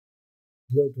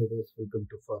Hello traders, welcome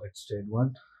to Forex Trade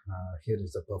 1. Here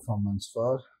is the performance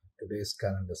for today's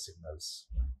calendar signals.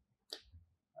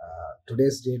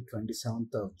 Today's date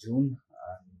 27th of June,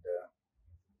 and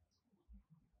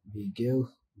we gave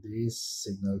these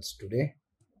signals today: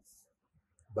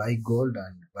 buy gold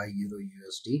and buy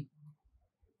EURUSD.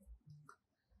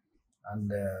 And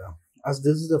as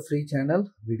this is a free channel,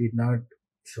 we did not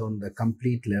show the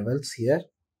complete levels here.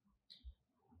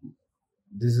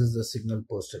 This is the signal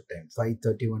posted time,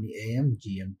 5:31 AM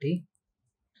GMT,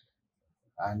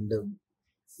 and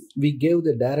we gave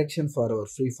the direction for our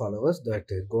free followers that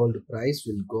gold price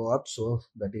will go up, so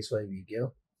that is why we gave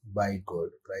buy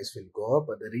gold, price will go up.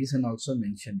 But the reason also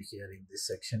mentioned here in this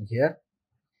section here: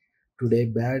 today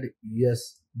bad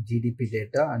US GDP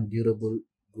data and durable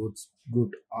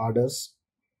good orders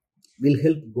will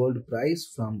help gold price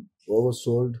from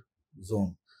oversold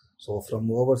zone. So from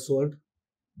oversold,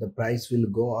 the price will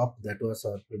go up. That was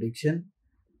our prediction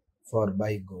for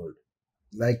buy gold.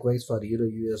 Likewise for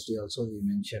EURUSD also we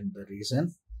mentioned the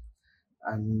reason.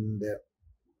 And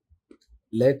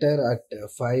later at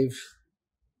 5,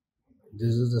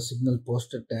 this is the signal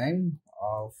posted time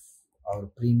of our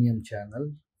premium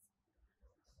channel,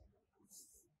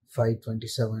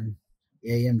 5:27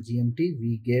 AM GMT.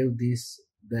 We gave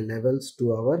the levels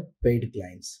to our paid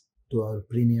clients, to our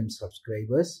premium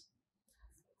subscribers.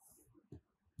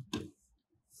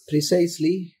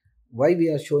 Precisely why we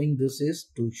are showing this is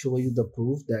to show you the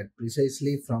proof that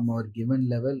precisely from our given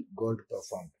level gold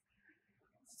performed.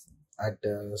 At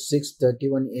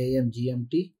 6:31 AM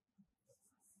GMT,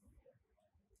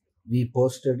 we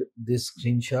posted this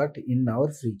screenshot in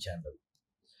our free channel.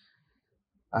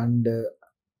 And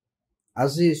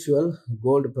as usual,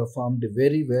 gold performed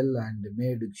very well and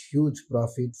made huge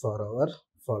profit for our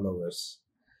followers.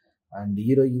 And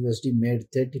EURUSD made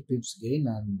 30 pips gain,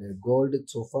 and gold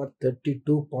so far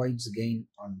 32 points gain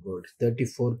on gold.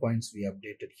 34 points we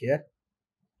updated here.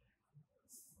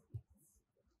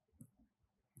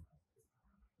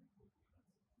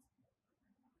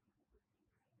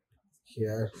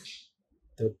 Here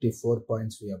 34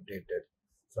 points we updated.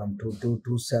 From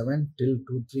 2227 till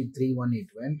 2331 it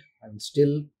went, and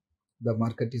still the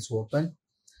market is open.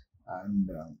 And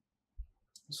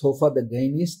so far the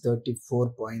gain is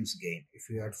 34 points gain. If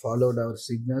you had followed our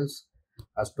signals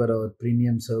as per our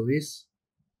premium service,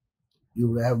 you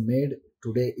would have made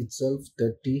today itself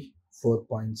 34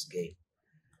 points gain.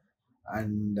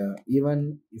 And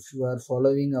even if you are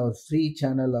following our free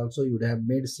channel also, you would have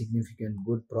made significant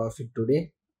good profit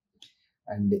today.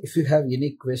 And if you have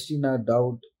any question or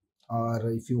doubt,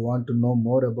 or if you want to know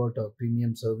more about our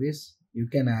premium service, you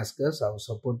can ask us. Our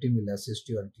support team will assist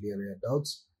you and clear your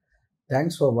doubts.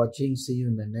 Thanks for watching. See you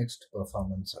in the next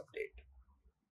performance update.